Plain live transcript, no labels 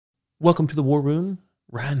Welcome to the War Room.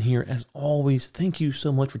 Ryan here, as always. Thank you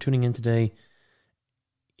so much for tuning in today.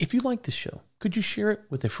 If you like this show, could you share it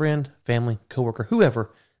with a friend, family, coworker,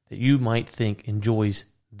 whoever that you might think enjoys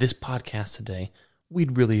this podcast today?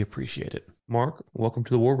 We'd really appreciate it. Mark, welcome to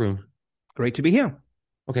the War Room. Great to be here.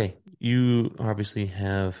 Okay, you obviously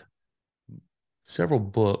have several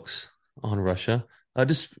books on Russia.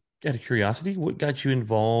 Just out of curiosity, what got you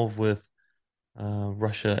involved with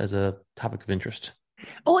Russia as a topic of interest?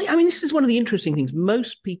 Oh, I mean, this is one of the interesting things.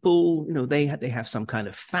 Most people, they have some kind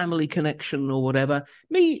of family connection or whatever.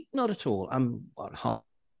 Me, not at all. I'm half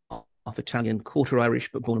Italian, quarter Irish,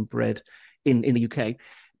 but born and bred in the UK.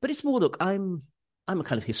 But it's more, look, I'm a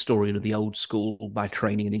kind of historian of the old school by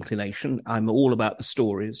training and inclination. I'm all about the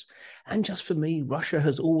stories. And just for me, Russia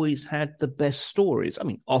has always had the best stories. I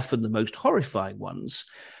mean, often the most horrifying ones,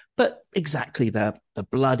 but exactly the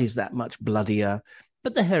blood is that much bloodier.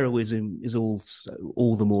 But the heroism is also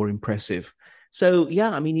all the more impressive. So, yeah,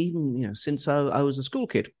 I mean, even, since I was a school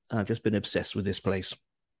kid, I've just been obsessed with this place.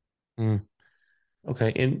 Mm.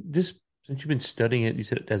 Okay, and this, since you've been studying it, you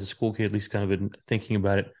said as a school kid, at least kind of been thinking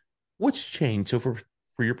about it. What's changed? So, for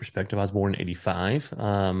your perspective, I was born in '85,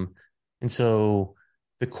 and so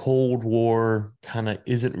the Cold War kind of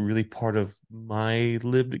isn't really part of my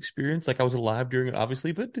lived experience. Like I was alive during it,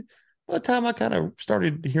 obviously, but by the time I kind of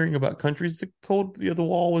started hearing about countries, the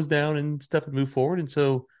wall was down and stuff had moved forward. And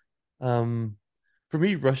so, um, for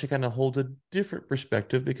me, Russia kind of holds a different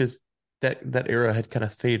perspective because that era had kind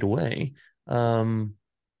of faded away. Um,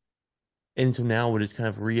 and so now with its kind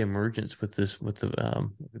of reemergence with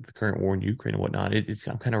the current war in Ukraine and whatnot,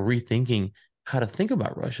 I'm kind of rethinking how to think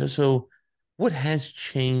about Russia. So, what has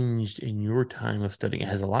changed in your time of studying?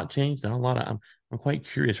 Has a lot changed? Not a lot. I'm quite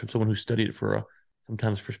curious from someone who studied it for a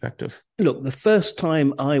sometimes perspective. Look, the first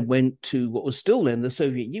time I went to what was still then the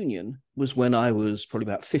Soviet Union was when I was probably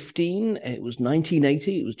about 15. It was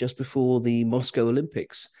 1980. It was just before the Moscow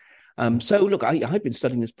Olympics. So, look, I've been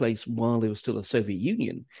studying this place while there was still a Soviet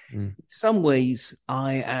Union. In some ways,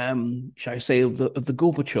 I am, shall I say, of the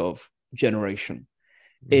Gorbachev generation,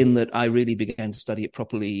 in that I really began to study it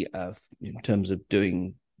properly in terms of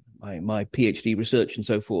doing my PhD research and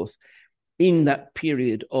so forth in that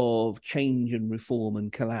period of change and reform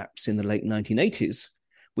and collapse in the late 1980s,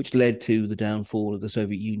 which led to the downfall of the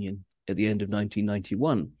Soviet Union at the end of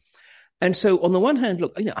 1991. And so, on the one hand,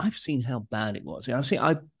 look, I've seen how bad it was.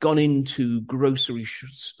 I've gone into grocery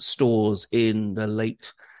stores in the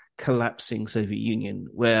late collapsing Soviet Union,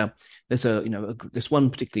 where there's this one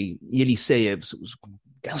particularly Yeliseyev's. It was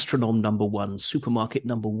gastronome number one, supermarket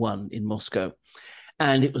number one in Moscow,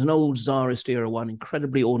 and it was an old Tsarist era one,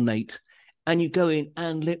 incredibly ornate. And you go in,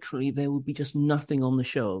 and literally there would be just nothing on the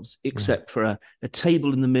shelves except for a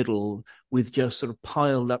table in the middle with just sort of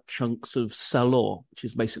piled up chunks of salor, which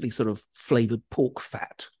is basically sort of flavored pork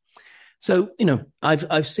fat. So,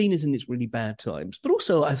 I've seen it in its really bad times, but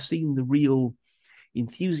also I've seen the real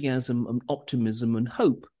enthusiasm and optimism and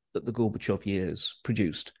hope that the Gorbachev years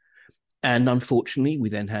produced. And unfortunately, we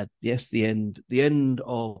then had, yes, the end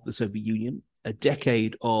of the Soviet Union, a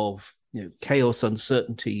decade of chaos,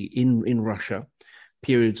 uncertainty in Russia,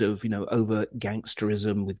 periods of over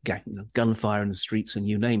gangsterism with gunfire in the streets and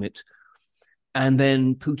you name it, and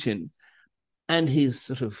then Putin and his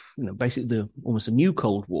sort of basically almost a new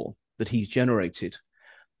Cold War that he's generated.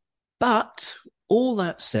 But all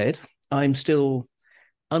that said, I'm still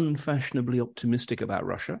unfashionably optimistic about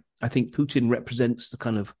Russia. I think Putin represents the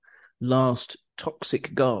kind of last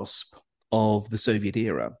toxic gasp of the Soviet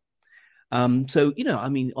era. So, I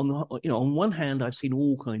mean, on one hand, I've seen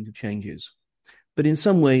all kinds of changes, but in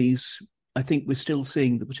some ways, I think we're still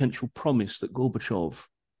seeing the potential promise that Gorbachev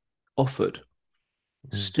offered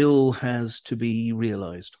still has to be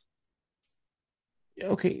realized.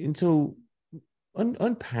 Okay, and so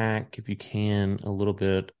unpack, if you can, a little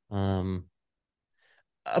bit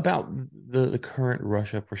about the current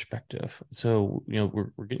Russia perspective. So,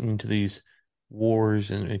 we're getting into these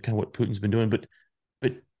wars and kind of what Putin's been doing, but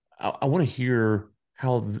I want to hear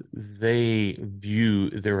how they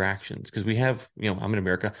view their actions because we have, I'm in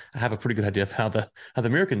America. I have a pretty good idea of how the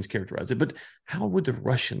Americans characterize it, but how would the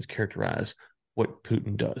Russians characterize what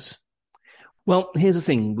Putin does? Well, here's the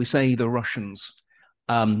thing: we say the Russians.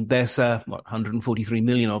 There's 143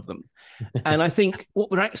 million of them, and I think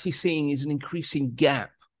what we're actually seeing is an increasing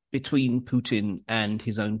gap between Putin and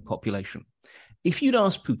his own population. If you'd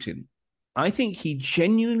ask Putin, I think he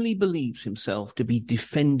genuinely believes himself to be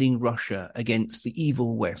defending Russia against the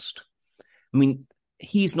evil West. I mean,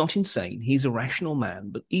 he's not insane. He's a rational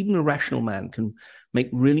man, but even a rational man can make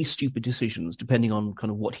really stupid decisions depending on kind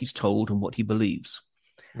of what he's told and what he believes.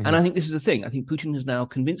 And Mm-hmm. I think this is the thing. I think Putin has now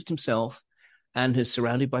convinced himself and is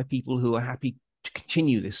surrounded by people who are happy to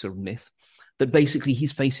continue this sort of myth that basically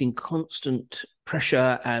he's facing constant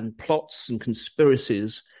pressure and plots and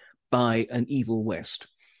conspiracies by an evil West.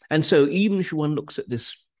 And so even if one looks at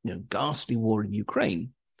this, ghastly war in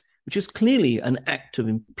Ukraine, which is clearly an act of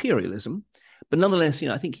imperialism, but nonetheless,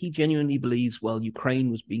 I think he genuinely believes, well, Ukraine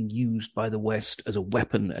was being used by the West as a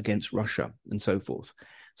weapon against Russia and so forth.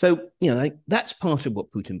 So, that's part of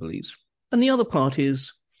what Putin believes. And the other part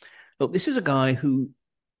is, look, this is a guy who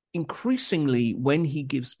increasingly, when he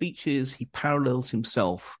gives speeches, he parallels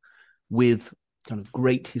himself with kind of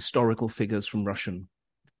great historical figures from Russian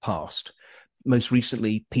past, most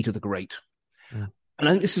recently Peter the Great. Mm. And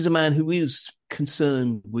I think this is a man who is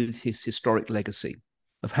concerned with his historic legacy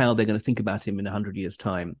of how they're going to think about him in 100 years'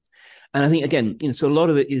 time. And I think, again, so a lot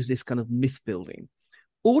of it is this kind of myth building.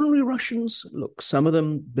 Ordinary Russians, look, some of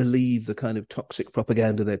them believe the kind of toxic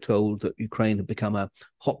propaganda they're told that Ukraine had become a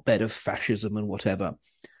hotbed of fascism and whatever.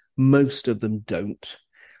 Most of them don't.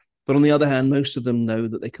 But on the other hand, most of them know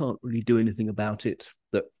that they can't really do anything about it,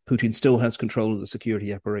 that Putin still has control of the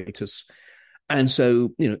security apparatus. And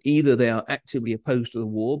so, either they are actively opposed to the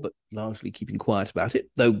war, but largely keeping quiet about it,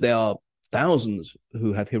 though there are thousands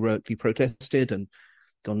who have heroically protested and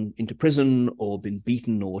gone into prison or been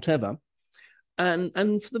beaten or whatever. And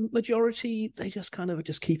for the majority, they just kind of are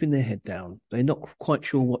just keeping their head down. They're not quite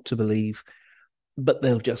sure what to believe, but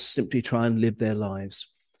they'll just simply try and live their lives.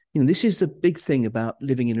 This is the big thing about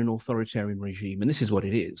living in an authoritarian regime, and this is what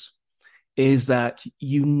it is that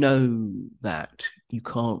that you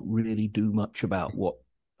can't really do much about what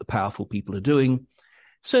the powerful people are doing.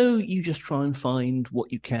 So you just try and find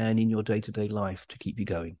what you can in your day-to-day life to keep you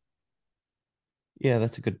going. Yeah,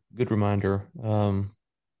 that's a good reminder.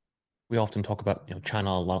 We often talk about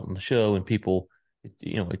China a lot on the show, and people,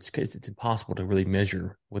 it's impossible to really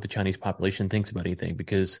measure what the Chinese population thinks about anything,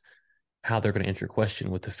 because how they're going to answer a question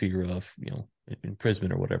with the fear of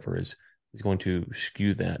imprisonment or whatever is going to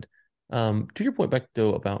skew that. To your point back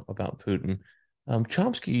though about Putin,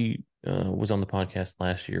 Chomsky was on the podcast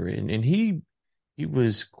last year, and he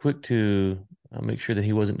was quick to make sure that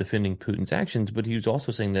he wasn't defending Putin's actions, but he was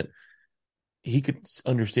also saying that he could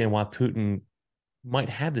understand why Putin might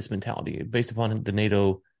have this mentality based upon the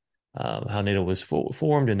NATO, how NATO was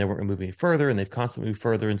formed, and they weren't moving any further, and they've constantly moved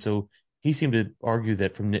further. And so he seemed to argue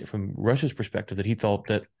that from Russia's perspective, that he thought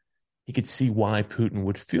that he could see why Putin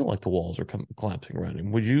would feel like the walls are collapsing around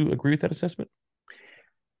him. Would you agree with that assessment?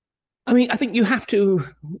 I mean, I think you have to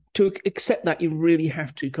accept that. You really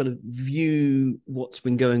have to kind of view what's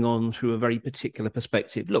been going on through a very particular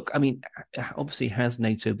perspective. Look, I mean, obviously, has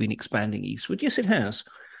NATO been expanding eastward? Yes, it has,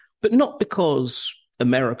 but not because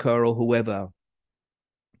America or whoever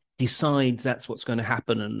decides that's what's going to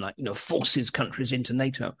happen and forces countries into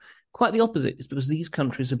NATO. Quite the opposite. It's because these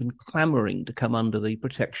countries have been clamoring to come under the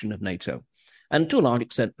protection of NATO, and to a large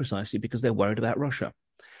extent precisely because they're worried about Russia.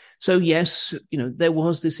 So yes, there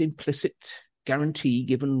was this implicit guarantee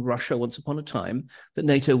given Russia once upon a time that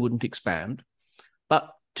NATO wouldn't expand. But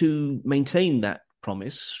to maintain that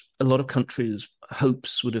promise, a lot of countries'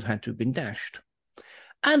 hopes would have had to have been dashed.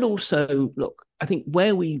 And also, look, I think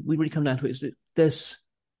where we really come down to it is that there's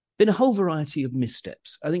been a whole variety of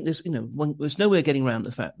missteps. I think there's nowhere getting around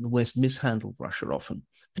the fact that the West mishandled Russia often,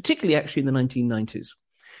 particularly actually in the 1990s.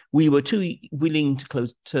 We were too willing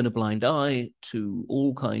to turn a blind eye to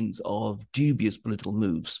all kinds of dubious political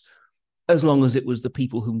moves, as long as it was the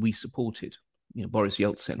people whom we supported, Boris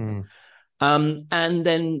Yeltsin. And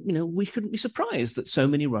then, we shouldn't be surprised that so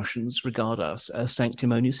many Russians regard us as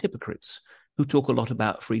sanctimonious hypocrites who talk a lot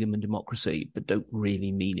about freedom and democracy, but don't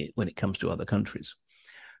really mean it when it comes to other countries.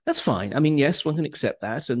 That's fine. I mean, yes, one can accept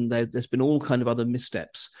that. And there's been all kind of other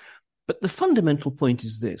missteps. But the fundamental point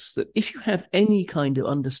is this, that if you have any kind of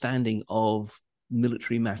understanding of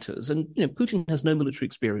military matters, and Putin has no military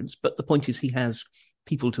experience, but the point is he has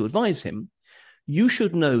people to advise him, you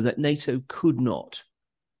should know that NATO could not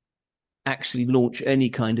actually launch any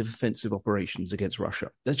kind of offensive operations against Russia.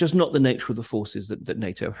 That's just not the nature of the forces that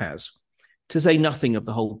NATO has, to say nothing of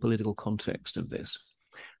the whole political context of this.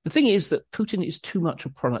 The thing is that Putin is too much a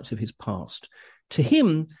product of his past. To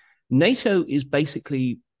him, NATO is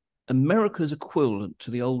basically America's equivalent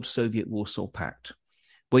to the old Soviet Warsaw Pact,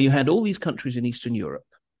 where you had all these countries in Eastern Europe,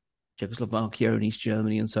 Czechoslovakia and East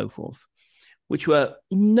Germany and so forth, which were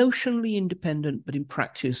notionally independent, but in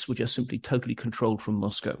practice were just simply totally controlled from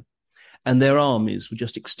Moscow. And their armies were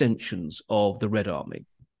just extensions of the Red Army.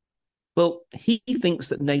 Well, he thinks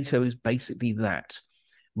that NATO is basically that,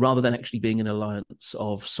 rather than actually being an alliance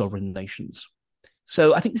of sovereign nations.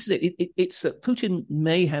 So I think this is it. It's that Putin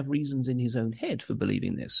may have reasons in his own head for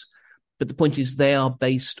believing this, but the point is they are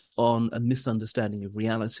based on a misunderstanding of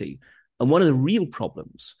reality. And one of the real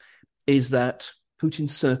problems is that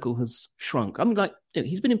Putin's circle has shrunk. I mean, like,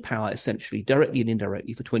 he's been in power essentially, directly and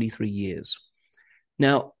indirectly, for 23 years.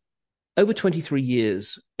 Now, over 23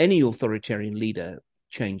 years, any authoritarian leader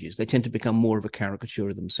changes. They tend to become more of a caricature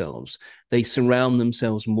of themselves. They surround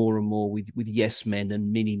themselves more and more with yes men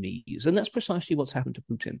and mini-me's. And that's precisely what's happened to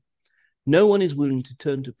Putin. No one is willing to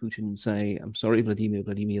turn to Putin and say, I'm sorry, Vladimir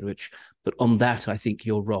Vladimirovich, but on that, I think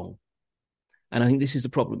you're wrong. And I think this is the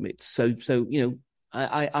problem. It's so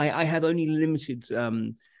I have only limited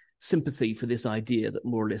sympathy for this idea that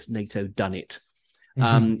more or less NATO done it.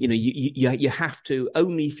 You have to,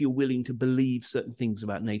 only if you're willing to believe certain things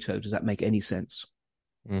about NATO does that make any sense.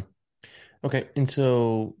 Mm. Okay, and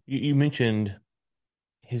so you mentioned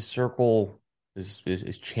his circle is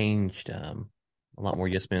changed, a lot more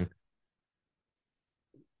yes men.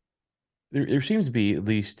 There seems to be, at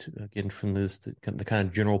least again from the kind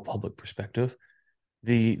of general public perspective,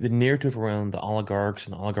 the narrative around the oligarchs,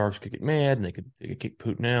 and the oligarchs could get mad and they could kick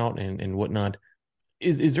Putin out and whatnot.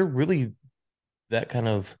 Is there really that kind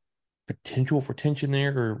of potential for tension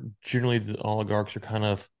there, or generally the oligarchs are kind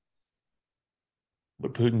of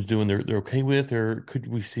what Putin's doing they're okay with, or could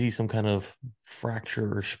we see some kind of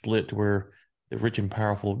fracture or split where the rich and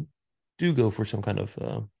powerful do go for some kind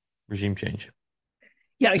of regime change?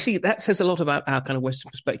 Yeah, I see. That says a lot about our kind of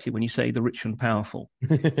Western perspective when you say the rich and powerful.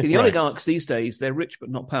 See, the Right. oligarchs these days, they're rich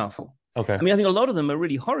but not powerful. Okay. I mean, I think a lot of them are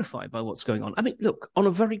really horrified by what's going on. I mean, look, on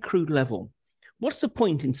a very crude level, what's the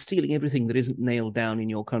point in stealing everything that isn't nailed down in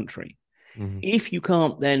your country? Mm-hmm. If you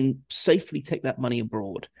can't then safely take that money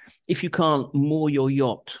abroad, if you can't moor your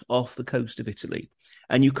yacht off the coast of Italy,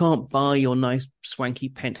 and you can't buy your nice swanky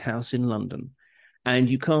penthouse in London, and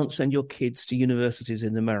you can't send your kids to universities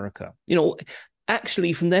in America,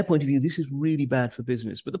 actually, from their point of view, this is really bad for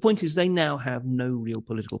business. But the point is they now have no real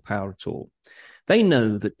political power at all. They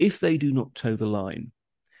know that if they do not toe the line,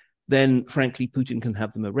 then, frankly, Putin can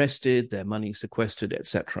have them arrested, their money sequestered,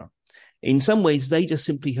 etc. In some ways, they just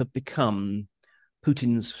simply have become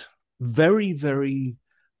Putin's very, very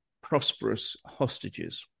prosperous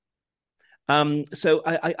hostages. So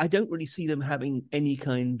I don't really see them having any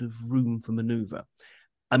kind of room for maneuver.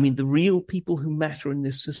 I mean, the real people who matter in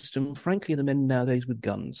this system, frankly, are the men nowadays with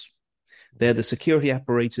guns. They're the security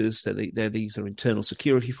apparatus. These are internal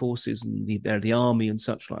security forces, and they're the army and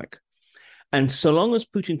such like. And so long as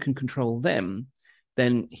Putin can control them,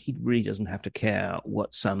 then he really doesn't have to care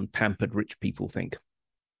what some pampered rich people think.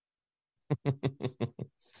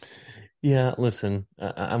 Yeah, listen,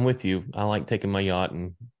 I'm with you. I like taking my yacht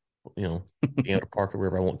and being able to park it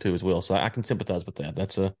wherever I want to as well. So I can sympathize with that.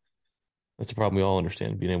 That's a problem we all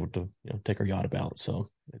understand, being able to take our yacht about. So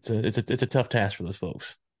it's a tough task for those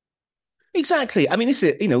folks. Exactly. I mean, this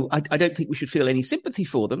is, I don't think we should feel any sympathy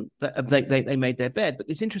for them that they made their bed. But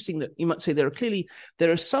it's interesting that you might say there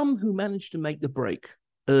are some who managed to make the break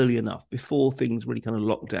early enough before things really kind of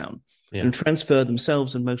locked down and transfer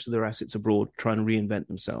themselves and most of their assets abroad, trying to reinvent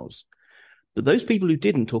themselves. But those people who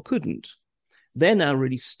didn't or couldn't, they're now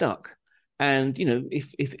really stuck. And,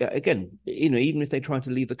 if again, even if they try to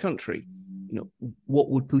leave the country, what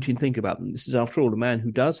would Putin think about them? This is, after all, a man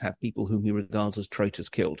who does have people whom he regards as traitors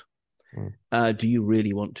killed. Do you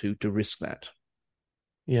really want to risk that?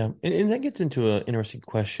 Yeah, and that gets into an interesting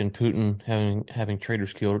question. Putin having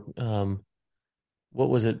traitors killed. What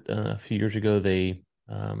was it a few years ago? They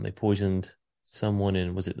poisoned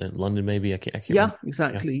someone was it in London? Maybe I can't. Yeah, remember.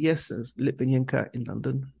 exactly. Yeah. Yes, Litvinenko in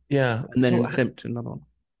London. Yeah, and then attempt another one.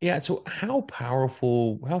 Yeah, so how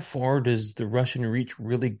far does the Russian reach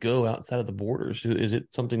really go outside of the borders? Is it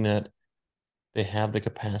something that they have the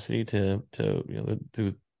capacity to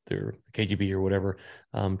through their KGB or whatever,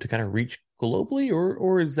 to kind of reach globally,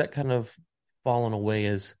 or is that kind of fallen away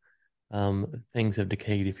as things have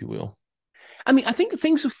decayed, if you will? I mean, I think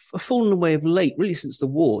things have fallen away of late, really, since the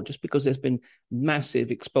war, just because there's been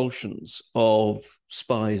massive expulsions of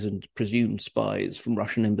spies and presumed spies from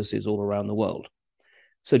Russian embassies all around the world.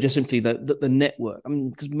 So just simply the network. I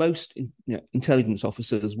mean, because most intelligence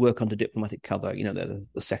officers work under diplomatic cover. They're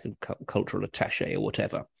the second cultural attaché or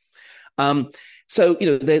whatever. So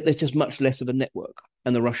there's just much less of a network,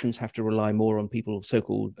 and the Russians have to rely more on people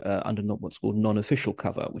so-called under what's called non-official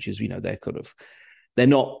cover, which is they're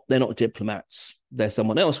not diplomats. They're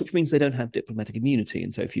someone else, which means they don't have diplomatic immunity.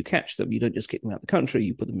 And so if you catch them, you don't just kick them out of the country,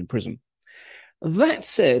 you put them in prison. That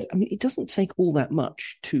said, I mean, it doesn't take all that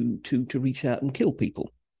much to reach out and kill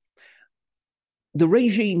people. The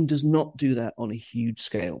regime does not do that on a huge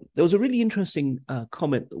scale. There was a really interesting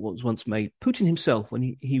comment that was once made. Putin himself,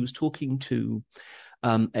 when he was talking to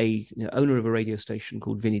owner of a radio station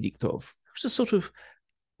called Venediktov, who's a sort of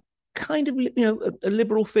kind of a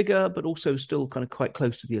liberal figure, but also still kind of quite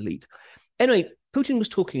close to the elite. Anyway, Putin was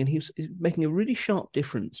talking, and he was making a really sharp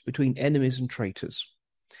difference between enemies and traitors.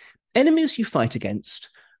 Enemies you fight against,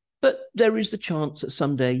 but there is the chance that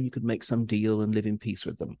someday you could make some deal and live in peace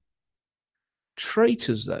with them.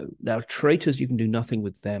 Traitors, though, now traitors, you can do nothing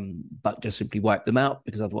with them but just simply wipe them out,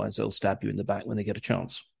 because otherwise they'll stab you in the back when they get a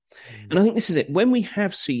chance. And I think this is it. When we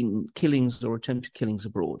have seen killings or attempted killings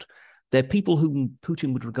abroad, they're people whom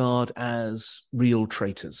Putin would regard as real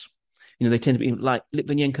traitors. They tend to be like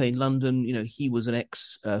Litvinenko in London. He was an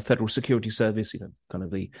ex-Federal Security Service, kind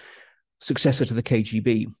of the successor to the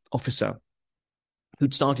KGB officer,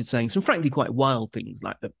 who'd started saying some frankly quite wild things,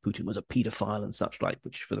 like that Putin was a paedophile and such like,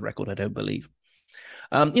 which for the record, I don't believe.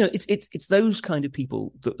 It's those kind of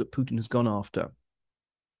people that Putin has gone after.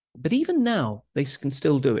 But even now, they can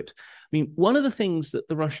still do it. I mean, one of the things that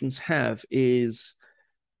the Russians have is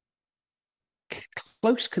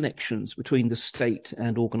close connections between the state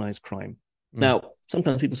and organized crime. Now,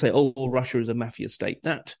 sometimes people say, oh, Russia is a mafia state.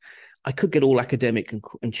 That I could get all academic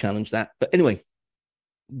and challenge that. But anyway,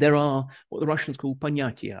 there are what the Russians call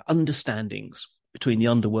понятия, understandings between the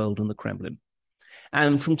underworld and the Kremlin.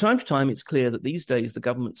 And from time to time, it's clear that these days the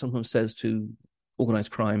government sometimes says to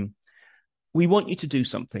organized crime, we want you to do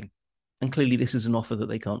something. And clearly this is an offer that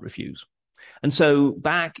they can't refuse. And so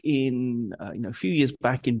back in, a few years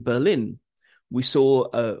back in Berlin, we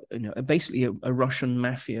saw basically a Russian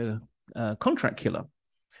mafia contract killer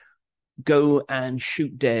go and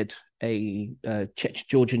shoot dead a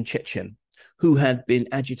Georgian Chechen who had been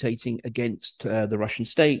agitating against the Russian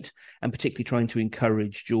state, and particularly trying to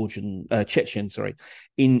encourage Chechens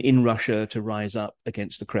in Russia to rise up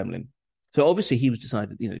against the Kremlin. So obviously he was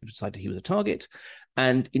decided he was a target,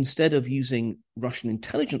 and instead of using Russian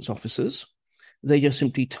intelligence officers, they just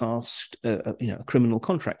simply tasked a criminal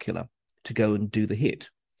contract killer to go and do the hit.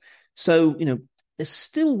 So there's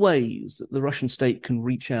still ways that the Russian state can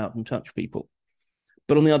reach out and touch people.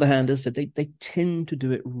 But on the other hand, as I said, they tend to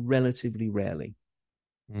do it relatively rarely.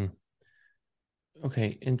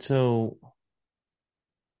 Okay, and so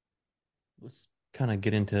let's kind of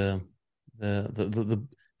get into the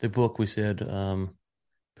book we said,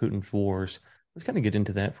 Putin's Wars. Let's kind of get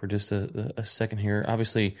into that for just a second here.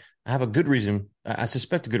 Obviously, I have a good reason. I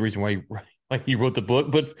suspect a good reason why you wrote the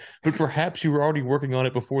book, but perhaps you were already working on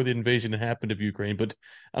it before the invasion happened of Ukraine. But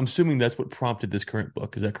I'm assuming that's what prompted this current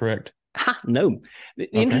book. Is that correct? No. The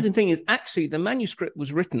interesting thing is actually the manuscript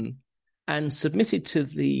was written and submitted to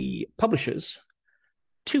the publishers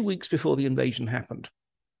 2 weeks before the invasion happened.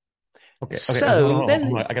 Okay. So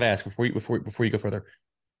then I got to ask before you go further.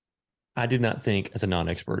 I did not think, as a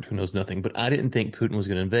non-expert who knows nothing, but I didn't think Putin was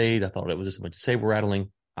going to invade. I thought it was just a bunch of saber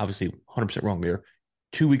rattling. Obviously, 100% wrong there.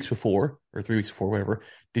 2 weeks before, or 3 weeks before, whatever,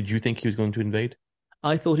 did you think he was going to invade?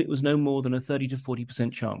 I thought it was no more than a 30 to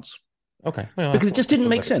 40% chance. Okay. Well, because it just didn't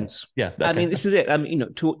make sense. Yeah. Okay. I mean, this is it. I mean,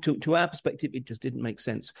 to our perspective, it just didn't make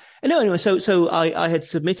sense. And anyway, so I had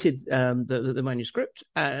submitted the manuscript,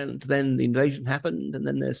 and then the invasion happened, and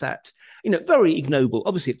then there's that, very ignoble.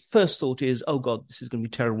 Obviously, first thought is, oh God, this is going to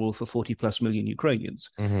be terrible for 40 plus million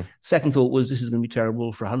Ukrainians. Mm-hmm. Second thought was, this is going to be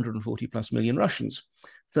terrible for 140 plus million Russians.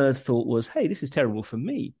 Third thought was, hey, this is terrible for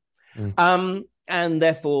me. And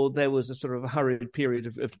therefore, there was a sort of a hurried period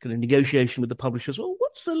of kind of negotiation with the publishers. Well,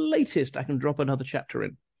 what's the latest I can drop another chapter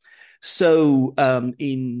in? So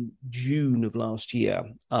in June of last year,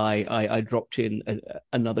 I dropped in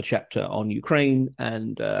another chapter on Ukraine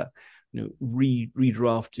and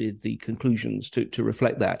redrafted the conclusions to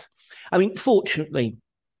reflect that. I mean, fortunately,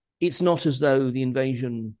 it's not as though the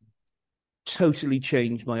invasion totally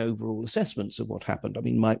changed my overall assessments of what happened. I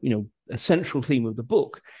mean, a central theme of the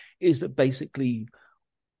book is that basically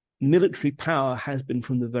military power has been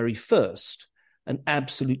from the very first an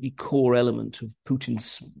absolutely core element of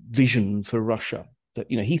Putin's vision for Russia. That,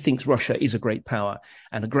 he thinks Russia is a great power,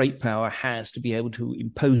 and a great power has to be able to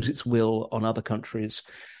impose its will on other countries.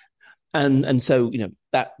 And so,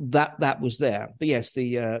 that was there. But yes,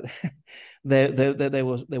 there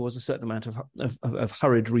was a certain amount of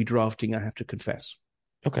hurried redrafting, I have to confess.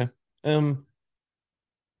 Okay.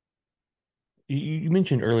 You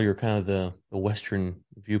mentioned earlier kind of the Western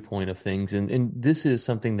viewpoint of things, and this is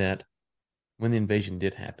something that when the invasion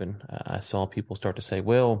did happen, I saw people start to say,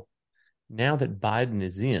 well, now that Biden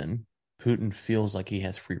is in, Putin feels like he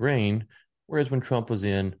has free reign, whereas when Trump was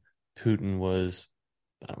in, Putin was,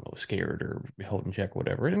 I don't know, scared or held in check or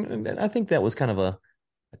whatever. And I think that was kind of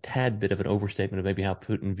a tad bit of an overstatement of maybe how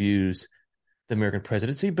Putin views the American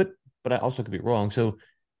presidency, but I also could be wrong. So,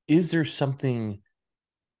 is there something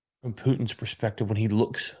from Putin's perspective when he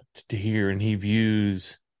looks to here and he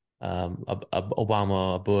views a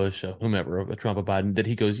Obama, a Bush, a whomever, a Trump, a Biden, that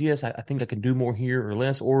he goes, yes, I think I can do more here or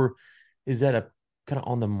less, or is that a kind of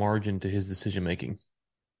on the margin to his decision making?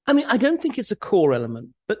 I mean, I don't think it's a core element,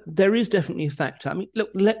 but there is definitely a factor. I mean, look,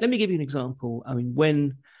 let me give you an example. I mean,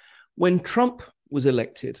 when Trump was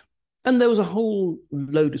elected, and there was a whole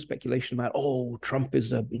load of speculation about, oh, Trump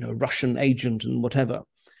is a Russian agent and whatever,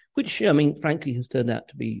 which I mean, frankly, has turned out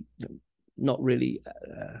to be not really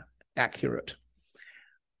accurate.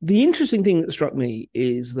 The interesting thing that struck me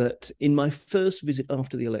is that in my first visit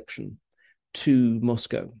after the election to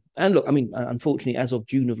Moscow, and look, I mean, unfortunately, as of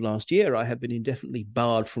June of last year, I have been indefinitely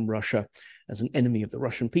barred from Russia as an enemy of the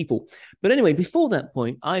Russian people. But anyway, before that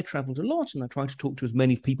point, I traveled a lot and I tried to talk to as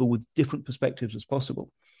many people with different perspectives as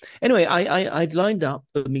possible. Anyway, I'd lined up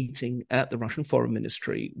a meeting at the Russian Foreign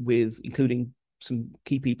Ministry with including some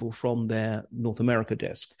key people from their North America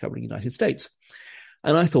desk covering the United States.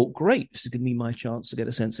 And I thought, great, this is giving me my chance to get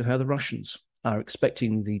a sense of how the Russians are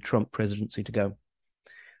expecting the Trump presidency to go.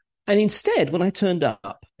 And instead, when I turned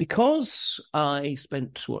up, because I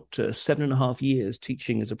spent, 7.5 years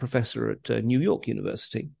teaching as a professor at New York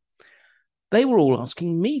University, they were all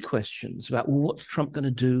asking me questions about, well, what's Trump going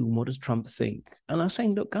to do? And what does Trump think? And I was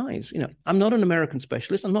saying, look, guys, I'm not an American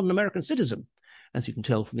specialist. I'm not an American citizen, as you can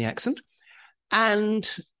tell from the accent. And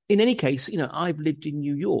in any case, I've lived in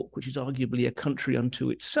New York, which is arguably a country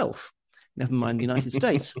unto itself, never mind the United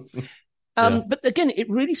States. But again, it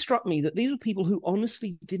really struck me that these were people who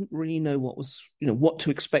honestly didn't really know what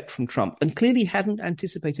to expect from Trump, and clearly hadn't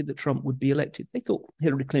anticipated that Trump would be elected. They thought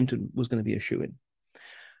Hillary Clinton was going to be a shoo-in.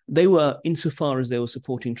 They were, insofar as they were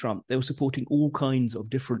supporting Trump, they were supporting all kinds of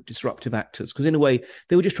different disruptive actors, because in a way,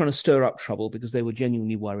 they were just trying to stir up trouble because they were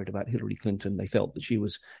genuinely worried about Hillary Clinton. They felt that she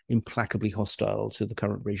was implacably hostile to the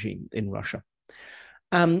current regime in Russia.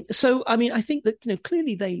 So, I mean, I think that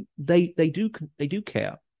clearly they do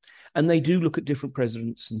care. And they do look at different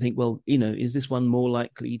presidents and think, well, is this one more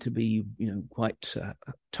likely to be, quite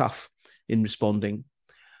tough in responding?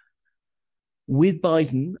 With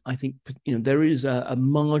Biden, I think, there is a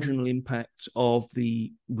marginal impact of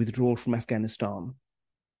the withdrawal from Afghanistan,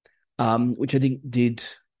 which I think did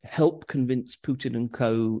help convince Putin and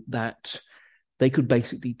co. that they could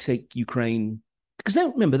basically take Ukraine. Because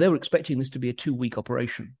remember, they were expecting this to be a 2-week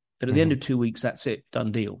operation. That at the end of 2 weeks, that's it,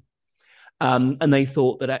 done deal. And they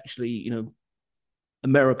thought that actually,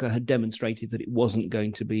 America had demonstrated that it wasn't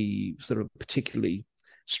going to be sort of particularly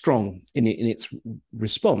strong in its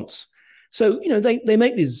response. So, they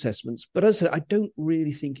make these assessments. But as I said, I don't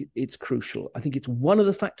really think it's crucial. I think it's one of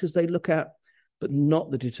the factors they look at, but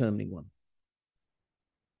not the determining one.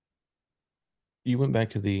 You went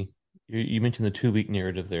back to you mentioned the 2-week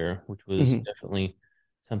narrative there, which was definitely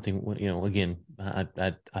something, again,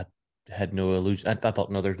 I had no illusion. I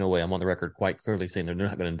thought, no, there's no way. I'm on the record quite clearly saying they're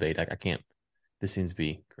not going to invade. I can't. This seems to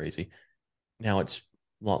be crazy. Now it's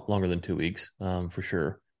longer than 2 weeks, for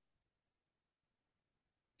sure.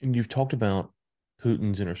 And you've talked about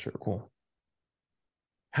Putin's inner circle.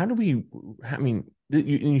 How do we? I mean,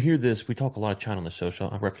 you hear this. We talk a lot of China on the show. So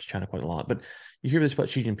I reference China quite a lot, but you hear this about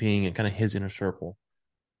Xi Jinping and kind of his inner circle.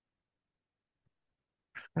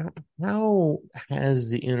 How has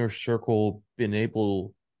the inner circle been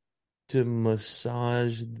able to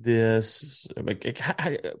massage this? Like, how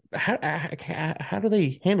do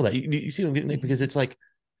they handle that? You see what I'm getting at? Because it's like,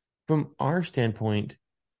 from our standpoint,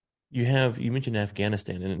 you mentioned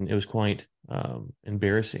Afghanistan, and it was quite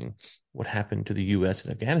embarrassing what happened to the U.S.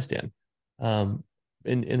 in Afghanistan. And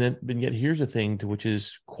yet here's the thing, which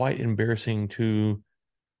is quite embarrassing to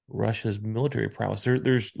Russia's military prowess.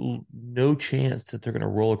 There's no chance that they're going to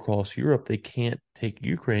roll across Europe. They can't take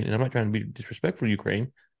Ukraine. And I'm not trying to be disrespectful to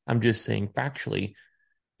Ukraine. I'm just saying factually,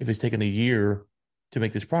 if it's taken a year to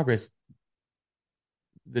make this progress,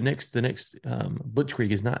 the next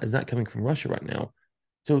blitzkrieg is not coming from Russia right now.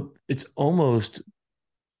 So it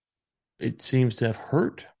seems to have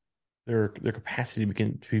hurt their capacity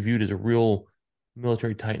to be viewed as a real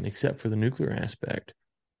military titan, except for the nuclear aspect.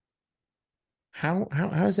 How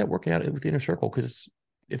does that work out with the inner circle? Because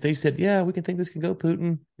if they said, yeah, we think this can go,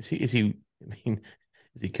 Putin, is he? I mean,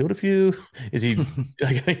 has he killed a few? Is he?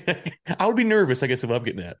 I would be nervous, I guess, if I'm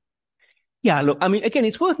getting that. Yeah, look, I mean, again,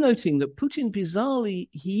 it's worth noting that Putin, bizarrely,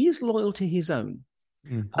 he is loyal to his own.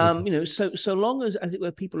 Okay. So long as it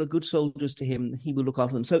were, people are good soldiers to him, he will look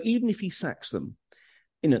after them. So even if he sacks them,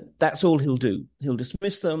 that's all he'll do. He'll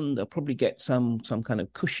dismiss them. They'll probably get some kind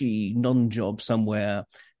of cushy non-job somewhere,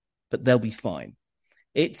 but they'll be fine.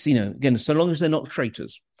 It's, again, so long as they're not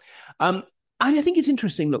traitors. And I think it's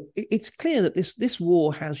interesting. Look, it's clear that this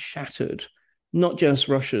war has shattered not just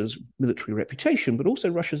Russia's military reputation, but also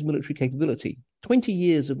Russia's military capability. 20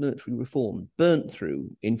 years of military reform burnt through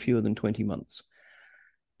in fewer than 20 months.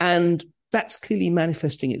 And that's clearly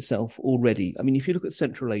manifesting itself already. I mean, if you look at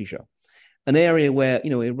Central Asia, an area where,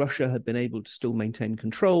 Russia had been able to still maintain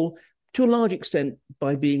control to a large extent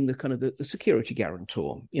by being the kind of the security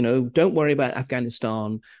guarantor. Don't worry about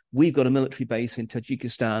Afghanistan. We've got a military base in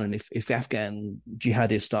Tajikistan, and if Afghan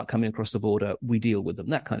jihadists start coming across the border, we deal with them,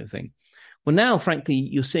 that kind of thing. Well, now, frankly,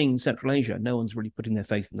 you're seeing Central Asia, no one's really putting their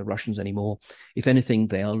faith in the Russians anymore. If anything,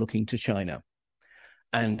 they are looking to China.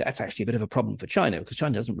 And that's actually a bit of a problem for China, because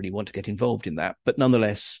China doesn't really want to get involved in that. But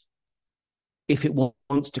nonetheless, if it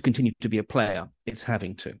wants to continue to be a player, it's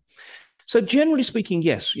having to. So generally speaking,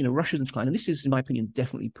 yes, Russia's in decline. And this is, in my opinion,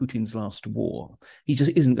 definitely Putin's last war. He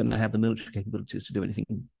just isn't going to have the military capabilities to do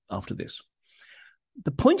anything after this.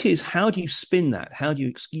 The point is, how do you spin that? How do you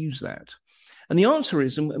excuse that? And the answer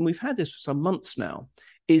is, and we've had this for some months now,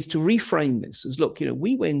 is to reframe this as, look,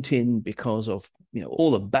 we went in because of,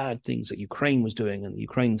 all the bad things that Ukraine was doing, and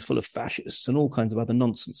Ukraine's full of fascists and all kinds of other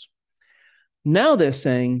nonsense. Now they're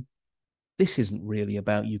saying, this isn't really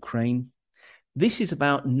about Ukraine. This is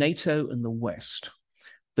about NATO and the West,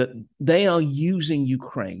 that they are using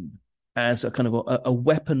Ukraine as a kind of a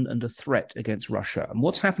weapon and a threat against Russia. And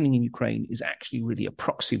what's happening in Ukraine is actually really a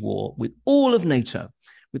proxy war with all of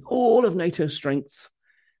NATO's strength.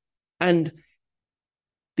 And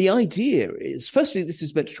the idea is, firstly, this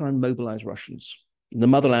is meant to try and mobilize Russians. The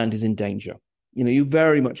motherland is in danger. You're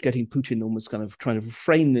very much getting Putin almost kind of trying to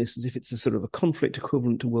frame this as if it's a sort of a conflict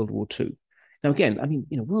equivalent to World War II. Now, again, I mean,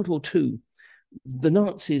 World War II, the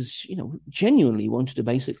Nazis, genuinely wanted to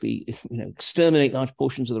basically, exterminate large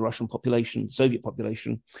portions of the Russian population, the Soviet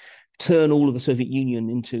population, turn all of the Soviet Union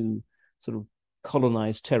into sort of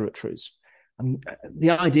colonized territories. I mean,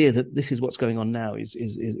 the idea that this is what's going on now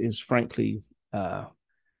is frankly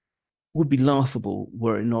would be laughable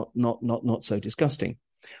were it not so disgusting.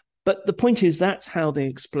 But the point is, that's how they're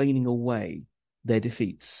explaining away their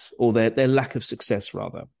defeats, or their lack of success,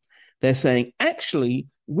 rather. They're saying, actually,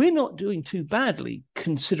 we're not doing too badly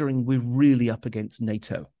considering we're really up against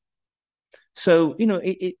NATO. So,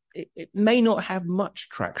 it may not have much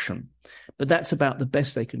traction, but that's about the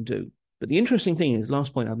best they can do. But the interesting thing is,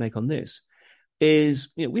 last point I'd make on this is,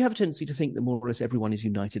 we have a tendency to think that more or less everyone is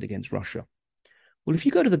united against Russia. Well, if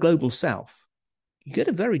you go to the global south, you get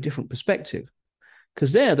a very different perspective,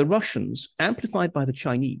 because there, the Russians, amplified by the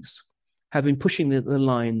Chinese, have been pushing the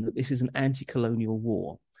line that this is an anti-colonial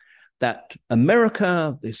war, that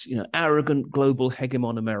America, this arrogant global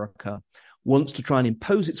hegemon America, wants to try and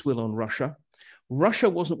impose its will on Russia. Russia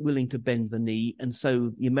wasn't willing to bend the knee, and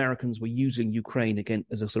so the Americans were using Ukraine again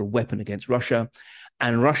as a sort of weapon against Russia,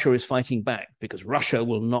 and Russia is fighting back because Russia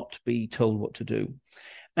will not be told what to do.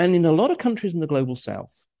 And in a lot of countries in the global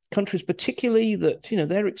south, countries particularly that,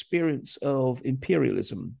 their experience of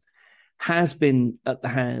imperialism has been at the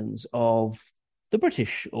hands of the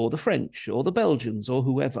British or the French or the Belgians or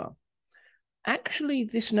whoever, actually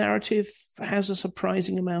this narrative has a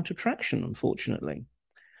surprising amount of traction, unfortunately.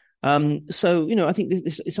 So, I think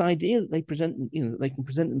this idea that they present, that they can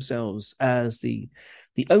present themselves as the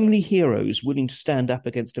only heroes willing to stand up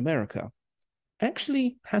against America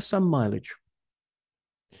actually has some mileage.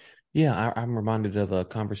 Yeah, I'm reminded of a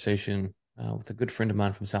conversation with a good friend of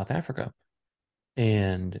mine from South Africa.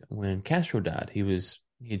 And when Castro died, he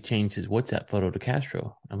had changed his WhatsApp photo to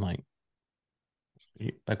Castro. I'm like,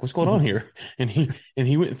 what's going on here? And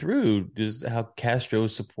he went through just how Castro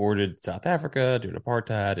supported South Africa during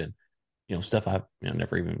apartheid and stuff I've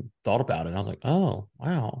never even thought about. And I was like, oh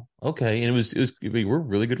wow, okay. And it was we were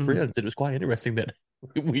really good friends. It was quite interesting that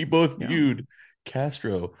we both viewed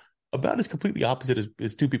Castro about as completely opposite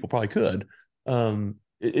as two people probably could.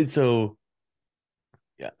 So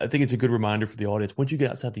yeah, I think it's a good reminder for the audience. Once you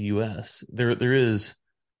get outside the U.S., there is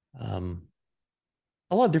a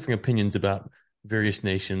lot of different opinions about various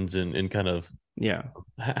nations and kind of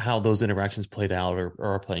how those interactions played out or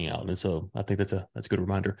are playing out. And so I think that's a good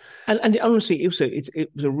reminder. And honestly, also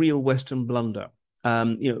it was a real Western blunder.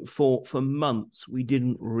 For months we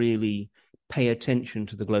didn't really pay attention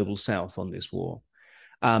to the global South on this war.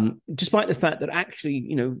 Despite the fact that actually,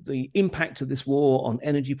 the impact of this war on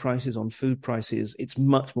energy prices, on food prices, it's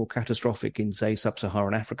much more catastrophic in, say,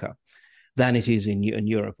 sub-Saharan Africa than it is in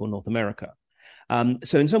Europe or North America.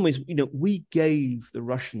 So in some ways, we gave the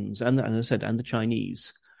Russians and as I said, and the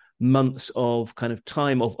Chinese months of kind of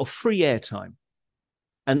time of free air time.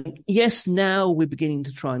 And yes, now we're beginning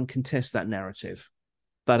to try and contest that narrative.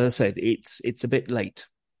 But as I said, it's a bit late.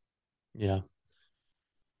 Yeah.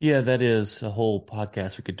 Yeah, that is a whole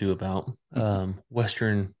podcast we could do about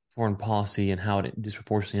Western foreign policy and how it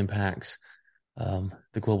disproportionately impacts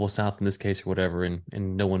the global South in this case or whatever. And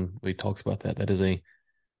no one really talks about that. That is a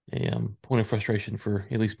point of frustration for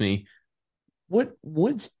at least me.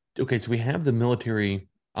 What's okay? So we have the military,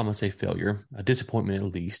 I'm gonna say failure, a disappointment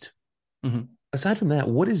at least. Mm-hmm. Aside from that,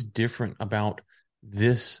 what is different about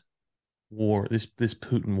this war, this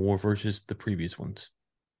Putin war versus the previous ones?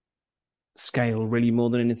 Scale really more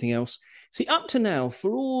than anything else. See, up to now,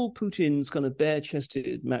 for all Putin's kind of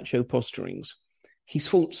bare-chested macho posturings, he's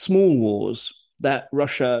fought small wars that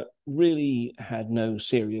Russia really had no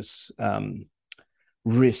serious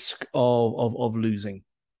risk of losing.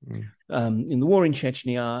 In the war in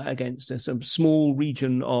Chechnya against some small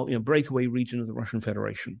region of breakaway region of the Russian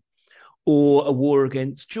Federation, or a war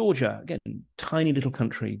against Georgia, again, tiny little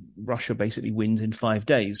country. Russia basically wins in 5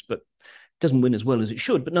 days, but doesn't win as well as it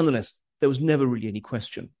should. But nonetheless, there was never really any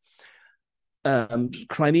question.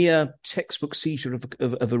 Crimea, textbook seizure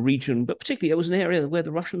of a region, but particularly it was an area where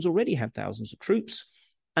the Russians already had thousands of troops,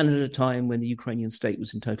 and at a time when the Ukrainian state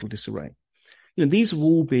was in total disarray. These have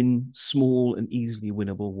all been small and easily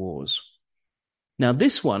winnable wars. Now,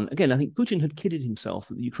 this one, again, I think Putin had kidded himself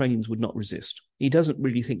that the Ukrainians would not resist. He doesn't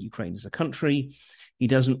really think Ukraine is a country. He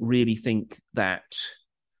doesn't really think that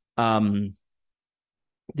the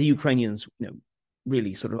Ukrainians,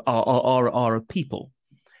 really sort of are a people.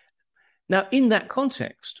 Now, in that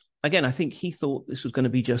context, again, I think he thought this was going to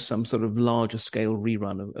be just some sort of larger scale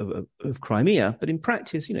rerun of Crimea. But in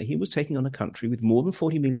practice, he was taking on a country with more than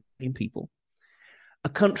 40 million people, a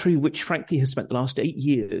country which, frankly, has spent the last 8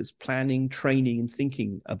 years planning, training, and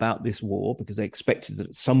thinking about this war because they expected that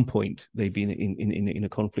at some point they'd be in a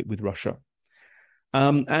conflict with Russia.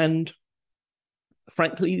 And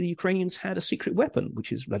frankly, the Ukrainians had a secret weapon,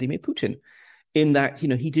 which is Vladimir Putin, in that,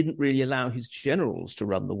 he didn't really allow his generals to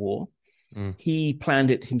run the war. He planned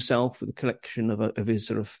it himself with a collection of his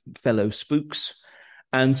sort of fellow spooks.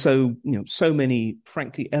 And so, so many,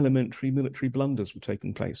 frankly, elementary military blunders were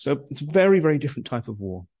taking place. So it's a very, very different type of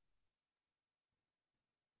war.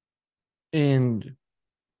 And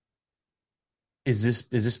is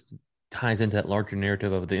this ties into that larger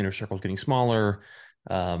narrative of the inner circles getting smaller,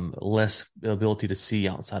 less ability to see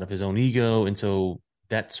outside of his own ego, and so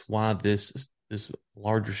that's why this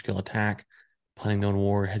larger scale attack, planning their own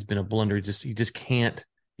war, has been a blunder. He can't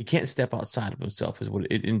step outside of himself, is what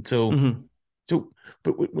it. And so,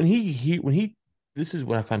 but when he, this is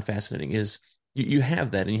what I find fascinating is you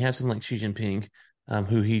have that, and you have someone like Xi Jinping,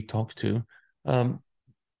 who he talks to, and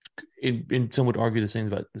some would argue the same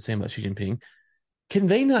about Xi Jinping. Can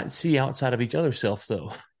they not see outside of each other's self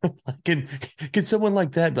though? Can someone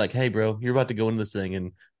like that be like, hey, bro, you're about to go into this thing,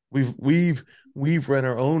 and we've run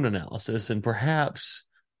our own analysis, and perhaps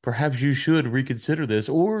you should reconsider this,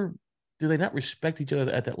 or do they not respect each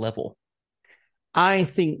other at that level? I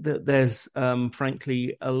think that there's,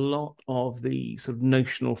 frankly, a lot of the sort of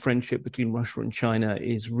notional friendship between Russia and China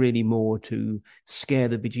is really more to scare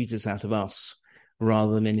the bejesus out of us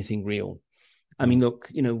rather than anything real. I mean, look,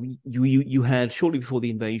 you had shortly before the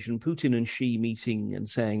invasion, Putin and Xi meeting and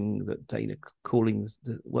saying that, calling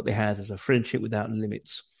what they had as a friendship without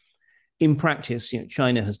limits. In practice,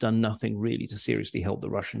 China has done nothing really to seriously help the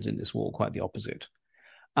Russians in this war, quite the opposite.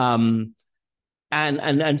 And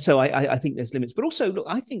so I think there's limits. But also, look,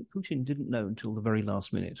 I think Putin didn't know until the very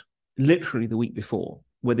last minute, literally the week before,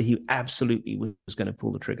 whether he absolutely was going to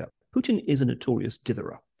pull the trigger. Putin is a notorious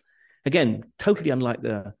ditherer. Again, totally unlike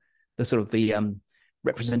the sort of the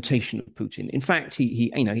representation of Putin. In fact,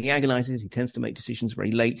 he agonizes. He tends to make decisions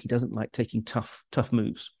very late. He doesn't like taking tough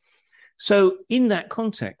moves. So in that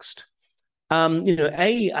context,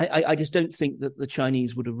 I just don't think that the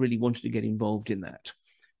Chinese would have really wanted to get involved in that.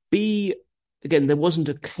 B, again, there wasn't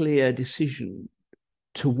a clear decision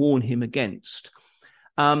to warn him against.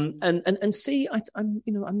 And C, I'm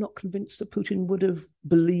not convinced that Putin would have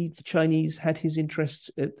believed the Chinese had his interests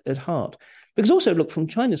at heart. Because also, look, from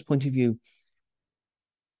China's point of view,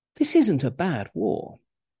 this isn't a bad war.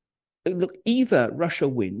 Look, either Russia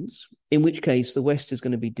wins, in which case the West is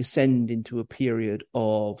going to descend into a period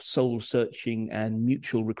of soul-searching and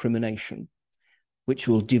mutual recrimination, which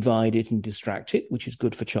will divide it and distract it, which is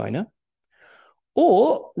good for China.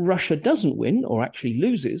 Or Russia doesn't win, or actually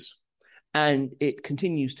loses, and it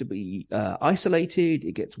continues to be isolated,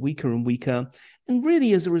 it gets weaker and weaker, and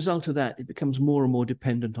really as a result of that, it becomes more and more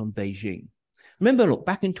dependent on Beijing. Remember, look,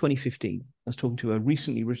 back in 2015, I was talking to a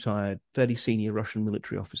recently retired, fairly senior Russian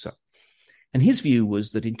military officer, and his view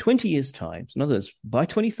was that in 20 years' time, in other words, by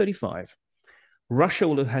 2035, Russia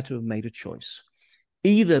will have had to have made a choice.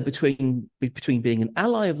 either between being an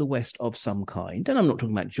ally of the West of some kind, and I'm not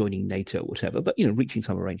talking about joining NATO or whatever, but reaching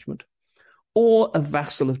some arrangement, or a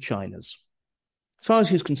vassal of China's. As far as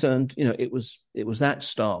he was concerned, it was that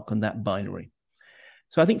stark and that binary.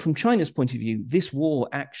 So I think from China's point of view, this war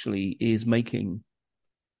actually is making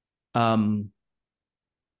Russia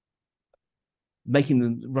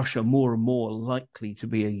more and more likely to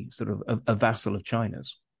be a sort of a vassal of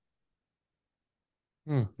China's.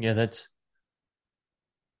 Yeah, that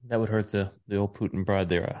would hurt the old Putin bride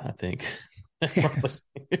there, I think. Yes.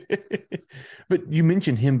 But you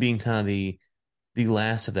mentioned him being kind of the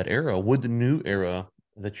last of that era. Would the new era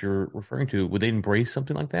that you're referring to, would they embrace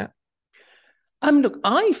something like that? Look,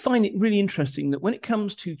 I find it really interesting that when it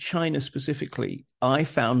comes to China specifically, I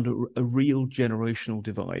found a real generational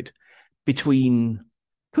divide between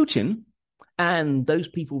Putin and those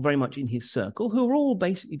people very much in his circle, who are all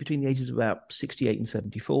basically between the ages of about 68 and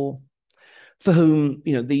 74, for whom,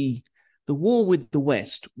 the war with the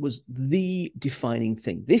West was the defining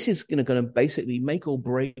thing. This is going to basically make or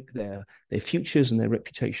break their futures and their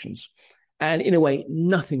reputations. And in a way,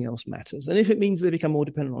 nothing else matters. And if it means they become more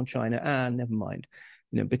dependent on China, never mind,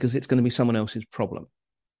 because it's going to be someone else's problem.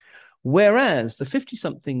 Whereas the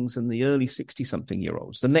 50-somethings and the early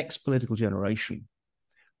 60-something-year-olds, the next political generation,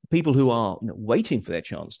 people who are waiting for their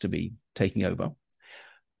chance to be taking over,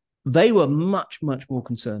 they were much, much more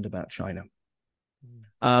concerned about China.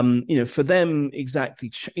 For them,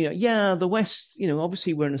 exactly, the West,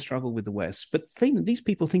 obviously we're in a struggle with the West, but these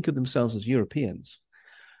people think of themselves as Europeans.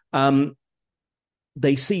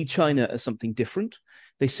 They see China as something different.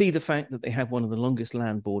 They see the fact that they have one of the longest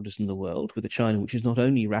land borders in the world, with a China which is not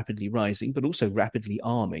only rapidly rising, but also rapidly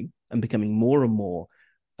arming and becoming more and more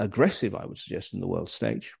aggressive, I would suggest, in the world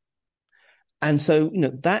stage. And so,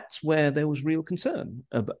 that's where there was real concern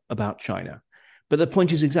about China. But the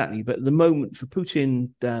point is exactly, but at the moment for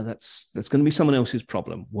Putin, that's going to be someone else's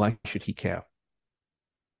problem. Why should he care?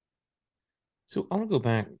 So I want to go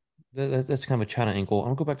back. That's kind of a China angle. I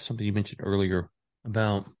want to go back to something you mentioned earlier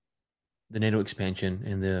about the NATO expansion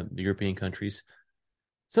in the European countries.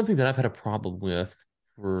 Something that I've had a problem with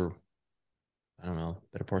for, I don't know,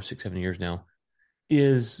 better part of 6-7 years now,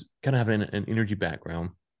 is kind of having an energy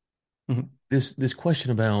background. Mm-hmm. This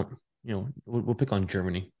question about, we'll pick on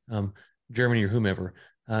Germany, Germany or whomever,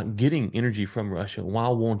 getting energy from Russia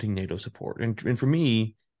while wanting NATO support. And for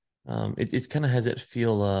me, it kind of has that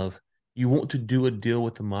feel of, you want to do a deal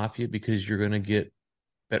with the mafia because you're going to get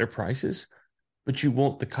better prices, but you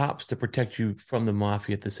want the cops to protect you from the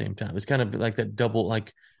mafia at the same time. It's kind of like that double,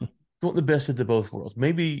 like, you want the best of the both worlds.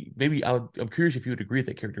 Maybe I'm curious if you would agree with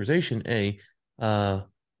that characterization, A, but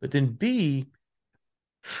then B,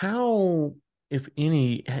 how, if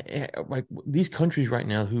any, like these countries right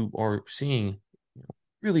now who are seeing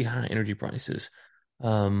really high energy prices,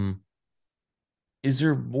 is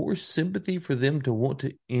there more sympathy for them to want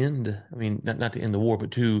to end? I mean, not to end the war,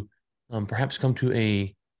 but to perhaps come to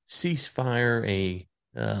a ceasefire, a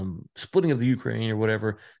splitting of the Ukraine or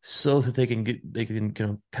whatever, so that they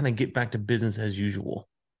can kind of get back to business as usual.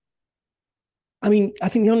 I mean, I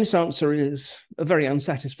think the honest answer is a very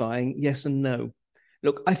unsatisfying yes and no.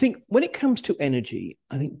 Look, I think when it comes to energy,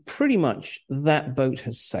 I think pretty much that boat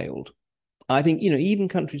has sailed. I think, even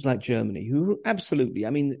countries like Germany, who absolutely, I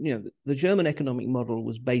mean, the German economic model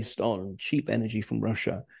was based on cheap energy from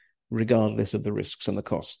Russia, regardless of the risks and the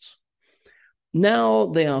costs. Now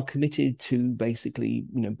they are committed to basically,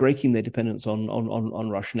 breaking their dependence on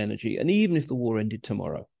Russian energy. And even if the war ended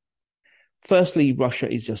tomorrow, firstly,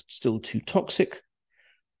 Russia is just still too toxic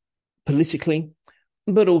politically,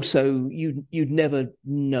 but also you'd never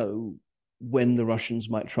know when the Russians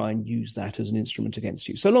might try and use that as an instrument against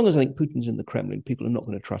you. So long as I think Putin's in the Kremlin, people are not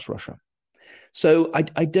going to trust Russia. So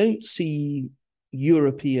I don't see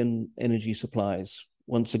European energy supplies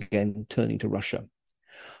once again turning to Russia.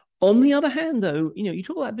 On the other hand, though, you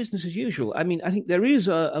talk about business as usual. I mean, I think there is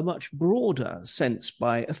a much broader sense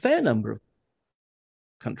by a fair number of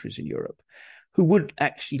countries in Europe who would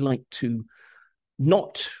actually like to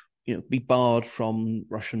not, be barred from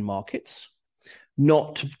Russian markets,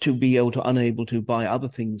 not to be unable to buy other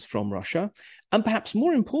things from Russia, and perhaps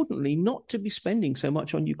more importantly, not to be spending so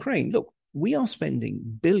much on Ukraine. Look, we are spending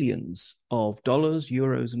billions of dollars,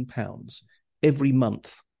 euros, and pounds every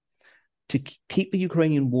month to keep the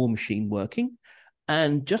Ukrainian war machine working,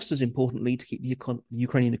 and just as importantly, to keep the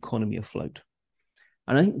Ukrainian economy afloat.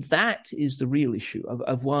 And I think that is the real issue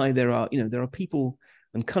of why there are people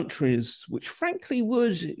and countries which frankly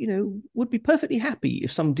would be perfectly happy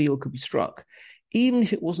if some deal could be struck, even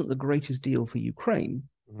if it wasn't the greatest deal for Ukraine,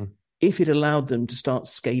 if it allowed them to start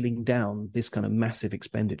scaling down this kind of massive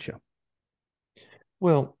expenditure.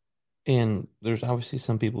 Well, and there's obviously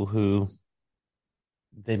some people who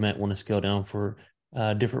they might want to scale down for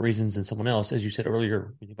different reasons than someone else. As you said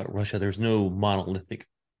earlier about Russia, there's no monolithic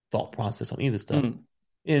thought process on either stuff, Mm,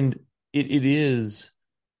 and it is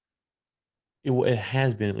it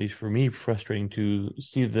has been, at least for me, frustrating to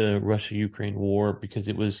see the Russia Ukraine war because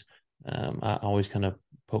it was I always kind of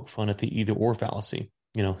poke fun at the either or fallacy.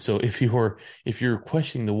 So if you're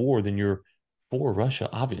questioning the war, then you're for Russia,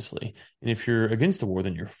 obviously, and if you're against the war,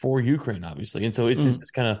 then you're for Ukraine, obviously. And so it's just mm,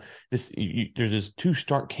 this kind of there's this two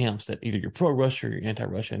stark camps that either you're pro Russia or you're anti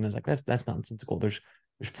Russia, and it's like that's nonsensical. There's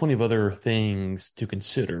plenty of other things to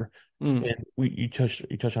consider. mm, And you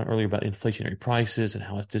touched on earlier about inflationary prices and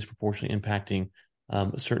how it's disproportionately impacting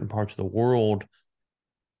certain parts of the world.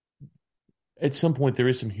 At some point, there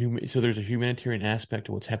is there's a humanitarian aspect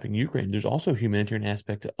to what's happening in Ukraine. There's also a humanitarian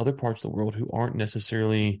aspect to other parts of the world who aren't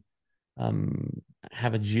necessarily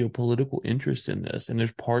have a geopolitical interest in this. And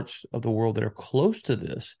there's parts of the world that are close to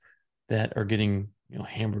this that are getting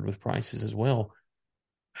hammered with prices as well.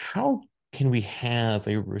 How can we have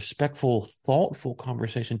a respectful, thoughtful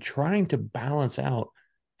conversation trying to balance out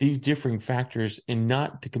these differing factors and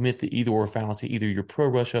not to commit the either or fallacy? Either you're pro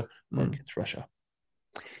Russia or mm. against Russia.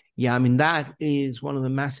 Yeah, I mean, that is one of the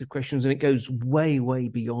massive questions, and it goes way, way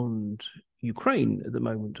beyond Ukraine at the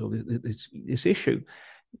moment, or this issue.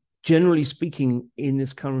 Generally speaking, in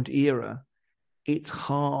this current era, it's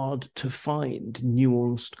hard to find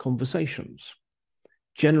nuanced conversations.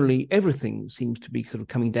 Generally, everything seems to be sort of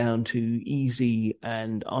coming down to easy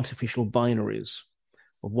and artificial binaries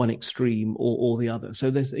of one extreme or the other.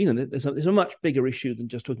 So there's a much bigger issue than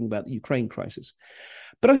just talking about the Ukraine crisis.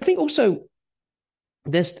 But I think also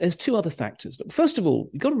there's two other factors. First of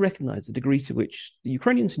all, you've got to recognize the degree to which the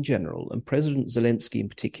Ukrainians in general and President Zelensky in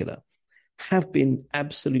particular have been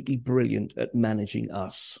absolutely brilliant at managing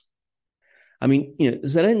us. I mean,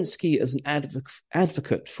 Zelensky as an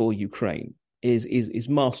advocate for Ukraine is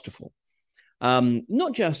masterful.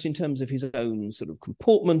 Not just in terms of his own sort of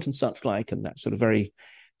comportment and such like, and that sort of very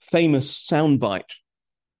famous soundbite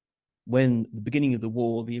when at the beginning of the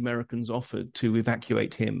war, the Americans offered to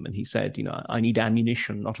evacuate him, and he said, I need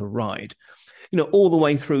ammunition, not a ride. All the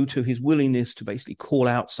way through to his willingness to basically call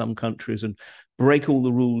out some countries and break all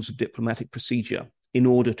the rules of diplomatic procedure in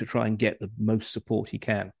order to try and get the most support he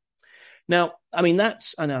can. Now, I mean, I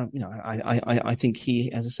think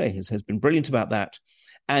he, as I say, has been brilliant about that.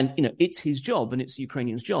 And, it's his job and it's the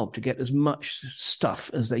Ukrainians' job to get as much stuff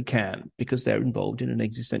as they can because they're involved in an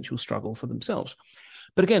existential struggle for themselves.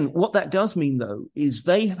 But again, what that does mean, though, is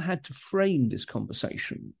they have had to frame this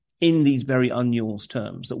conversation in these very unnuanced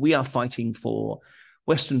terms, that we are fighting for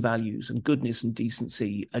Western values and goodness and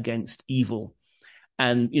decency against evil.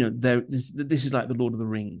 And, this is like the Lord of the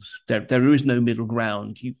Rings. There is no middle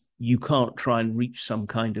ground. You can't try and reach some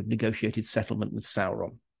kind of negotiated settlement with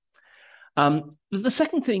Sauron. The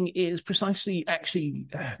second thing is precisely actually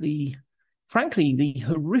frankly, the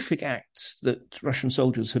horrific acts that Russian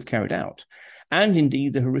soldiers have carried out, and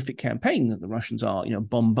indeed the horrific campaign that the Russians are,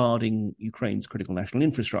 bombarding Ukraine's critical national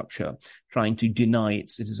infrastructure, trying to deny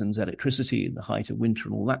its citizens electricity in the height of winter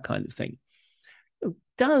and all that kind of thing,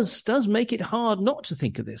 does make it hard not to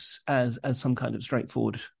think of this as some kind of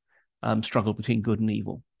straightforward struggle between good and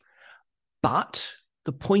evil. But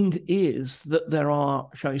the point is that there are,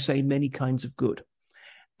 shall we say, many kinds of good.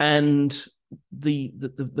 And the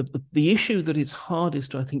issue that is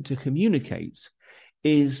hardest, I think, to communicate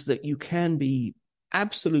is that you can be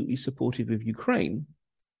absolutely supportive of Ukraine,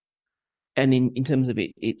 and in terms of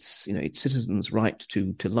its citizens' right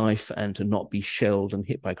to life and to not be shelled and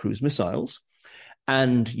hit by cruise missiles,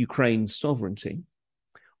 and Ukraine's sovereignty,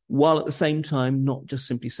 while at the same time not just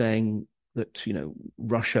simply saying that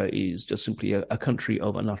Russia is just simply a country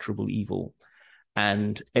of unutterable evil,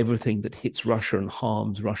 and everything that hits Russia and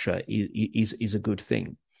harms Russia is a good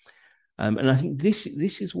thing. And I think this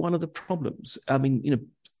is one of the problems. I mean,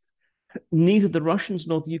 neither the Russians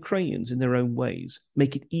nor the Ukrainians, in their own ways,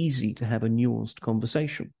 make it easy to have a nuanced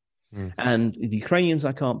conversation. Mm. And the Ukrainians,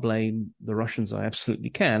 I can't blame. The Russians, I absolutely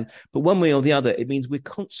can. But one way or the other, it means we're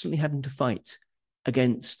constantly having to fight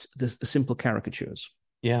against the simple caricatures.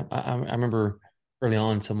 Yeah, I remember early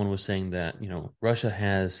on someone was saying that, Russia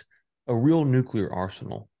has a real nuclear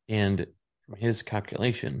arsenal. And from his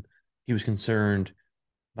calculation, he was concerned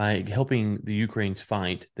by helping the Ukrainians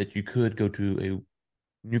fight that you could go to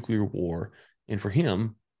a nuclear war. And for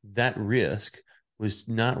him, that risk was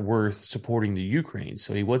not worth supporting the Ukraine.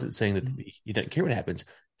 So he wasn't saying that he doesn't care what happens.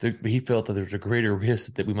 But he felt that there's a greater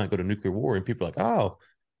risk that we might go to nuclear war. And people are like, oh,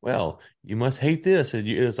 well, you must hate this. And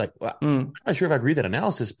it's like, well, I'm not sure if I agree with that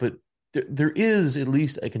analysis, but there is at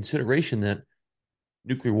least a consideration that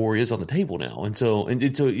nuclear war is on the table now. And so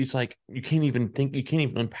it's like you can't even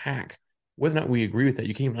unpack whether or not we agree with that.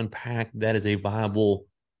 You can't even unpack that as a viable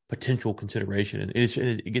potential consideration. And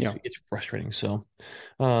Yeah. it's frustrating. So,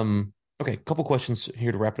 okay, a couple questions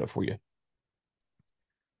here to wrap it up for you.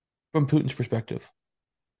 From Putin's perspective,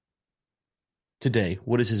 today,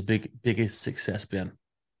 what has his biggest success been?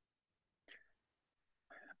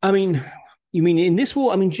 I mean, you mean in this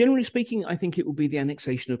war? I mean, generally speaking, I think it will be the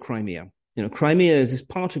annexation of Crimea. Crimea is this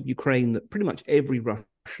part of Ukraine that pretty much every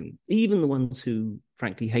Russian, even the ones who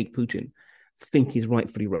frankly hate Putin, think is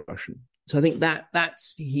rightfully Russian. So I think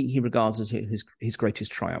that's he regards as his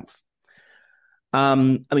greatest triumph. I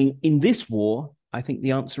mean, in this war, I think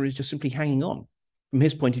the answer is just simply hanging on. From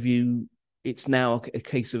his point of view, it's now a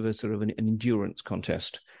case of a sort of an endurance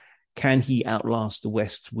contest. Can he outlast the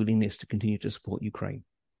West's willingness to continue to support Ukraine?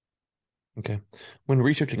 Okay. When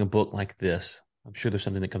researching a book like this, I'm sure there's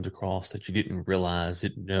something that comes across that you didn't realize,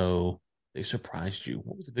 didn't know, they surprised you.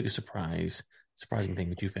 What was the biggest surprising thing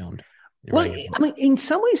that you found in Well, writing your I book? mean, in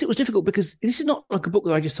some ways it was difficult because this is not like a book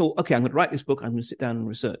that I just thought, okay, I'm going to write this book, I'm going to sit down and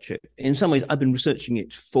research it. In some ways, I've been researching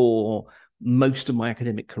it for most of my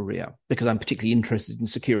academic career because I'm particularly interested in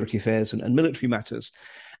security affairs and military matters,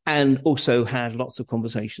 and also had lots of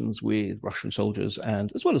conversations with Russian soldiers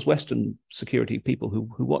and as well as Western security people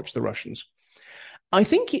who watch the Russians. I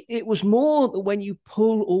think it was more when you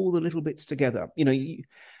pull all the little bits together.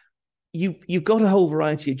 You've got a whole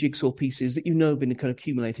variety of jigsaw pieces that have been kind of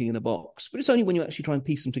accumulating in a box, but it's only when you actually try and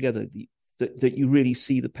piece them together that you really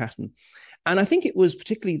see the pattern. And I think it was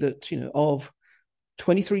particularly that of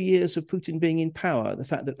 23 years of Putin being in power, the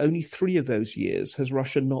fact that only 3 of those years has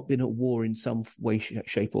Russia not been at war in some way,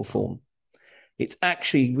 shape, or form. It's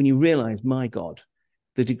actually when you realize, my God,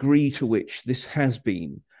 the degree to which this has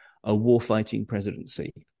been a war-fighting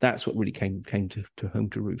presidency. That's what really came to home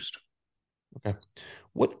to roost. Okay.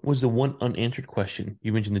 What was the one unanswered question?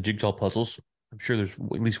 You mentioned the jigsaw puzzles. I'm sure there's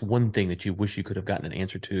at least one thing that you wish you could have gotten an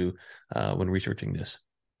answer to when researching this.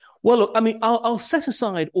 Well, look, I mean, I'll set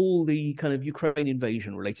aside all the kind of Ukraine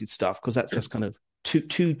invasion related stuff because that's Sure. just kind of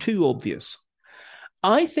too obvious.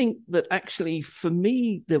 I think that actually, for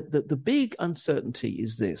me, the big uncertainty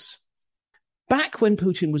is this. Back when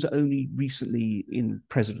Putin was only recently in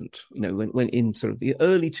president, when in sort of the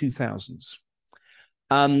early 2000s,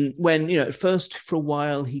 when, at first for a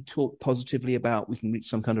while he talked positively about we can reach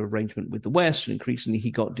some kind of arrangement with the West, and increasingly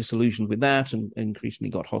he got disillusioned with that and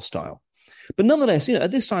increasingly got hostile. But nonetheless,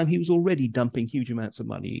 at this time he was already dumping huge amounts of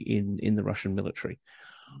money in the Russian military.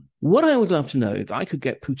 What I would love to know, if I could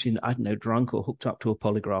get Putin, I don't know, drunk or hooked up to a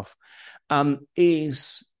polygraph,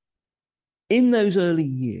 is in those early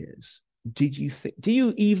years, do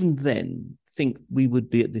you even then think we would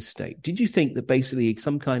be at this state? Did you think that basically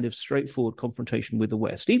some kind of straightforward confrontation with the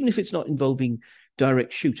West, even if it's not involving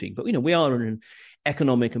direct shooting, but we are in an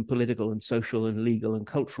economic and political and social and legal and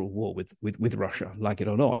cultural war with Russia, like it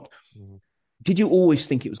or not. Mm-hmm. Did you always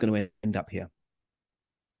think it was going to end up here?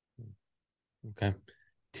 Okay.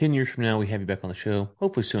 10 years from now, we have you back on the show,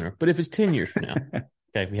 hopefully sooner. But if it's 10 years from now,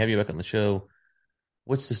 okay, we have you back on the show.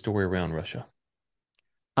 What's the story around Russia?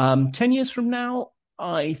 10 years from now,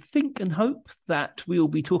 I think and hope that we will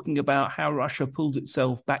be talking about how Russia pulled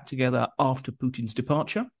itself back together after Putin's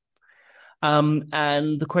departure.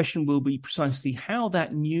 And the question will be precisely how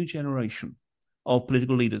that new generation of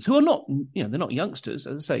political leaders, who are not, they're not youngsters,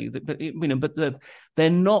 as I say, but they're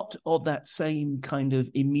not of that same kind of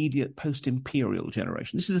immediate post-imperial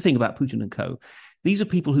generation. This is the thing about Putin and co. These are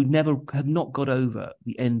people who have not got over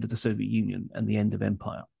the end of the Soviet Union and the end of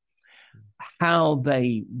empire. How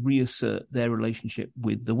they reassert their relationship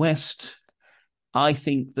with the West, I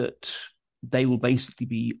think that they will basically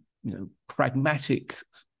be, pragmatic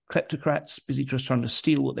kleptocrats, busy just trying to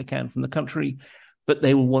steal what they can from the country, but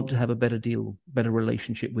they will want to have a better deal, better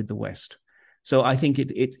relationship with the West. So I think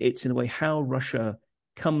it's in a way how Russia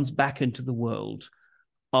comes back into the world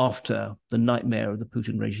after the nightmare of the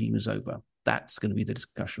Putin regime is over. That's going to be the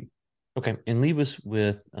discussion. Okay, and leave us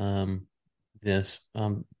with this.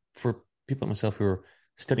 For people like myself who are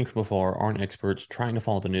studying from afar, aren't experts, trying to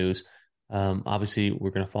follow the news. Obviously,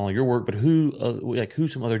 we're going to follow your work, but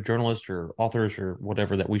who's some other journalists or authors or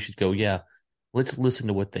whatever that we should go, yeah, let's listen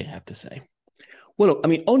to what they have to say. Well, look, I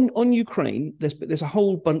mean, on Ukraine, there's a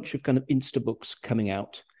whole bunch of kind of Insta books coming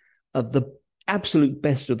out. The absolute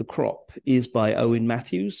best of the crop is by Owen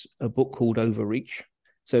Matthews, a book called Overreach.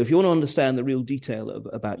 So if you want to understand the real detail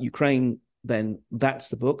about Ukraine, then that's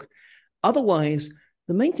the book. Otherwise,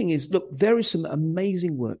 the main thing is, look, there is some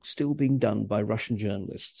amazing work still being done by Russian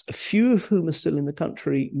journalists, a few of whom are still in the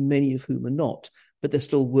country, many of whom are not, but they're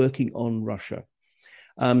still working on Russia.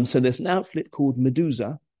 So there's an outlet called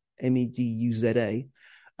Meduza, Meduza,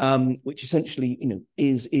 which essentially,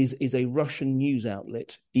 is a Russian news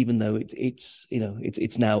outlet, even though it's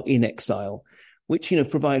now in exile, which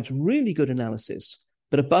provides really good analysis.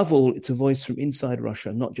 But above all, it's a voice from inside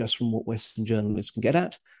Russia, not just from what Western journalists can get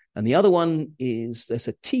at. And the other one is there's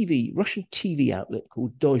a Russian TV outlet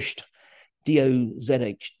called Dozhd,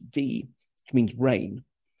 Dozhd, which means rain,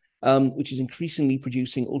 which is increasingly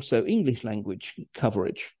producing also English language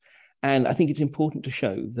coverage. And I think it's important to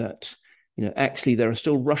show that, actually there are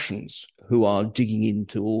still Russians who are digging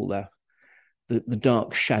into all the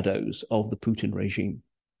dark shadows of the Putin regime.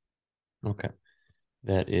 Okay.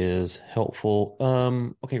 That is helpful.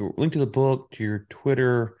 Okay, link to the book, to your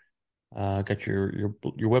Twitter, got your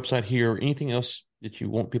website here. Anything else that you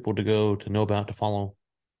want people to go to know about, to follow?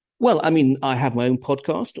 Well, I have my own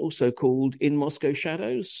podcast also called In Moscow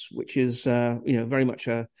Shadows, which is, very much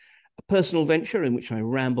a personal venture in which I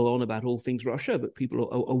ramble on about all things Russia, but people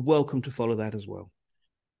are welcome to follow that as well.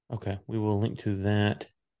 Okay, we will link to that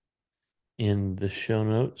in the show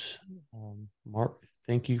notes. Mark,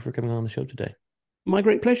 thank you for coming on the show today. My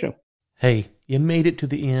great pleasure. Hey, you made it to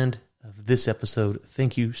the end of this episode.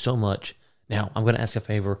 Thank you so much. Now, I'm going to ask a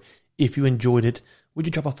favor. If you enjoyed it, would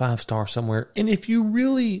you drop a 5-star somewhere? And if you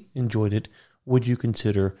really enjoyed it, would you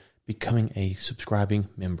consider becoming a subscribing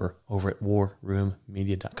member over at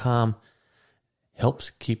warroommedia.com?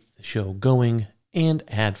 Helps keep the show going and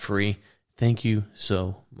ad-free. Thank you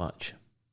so much.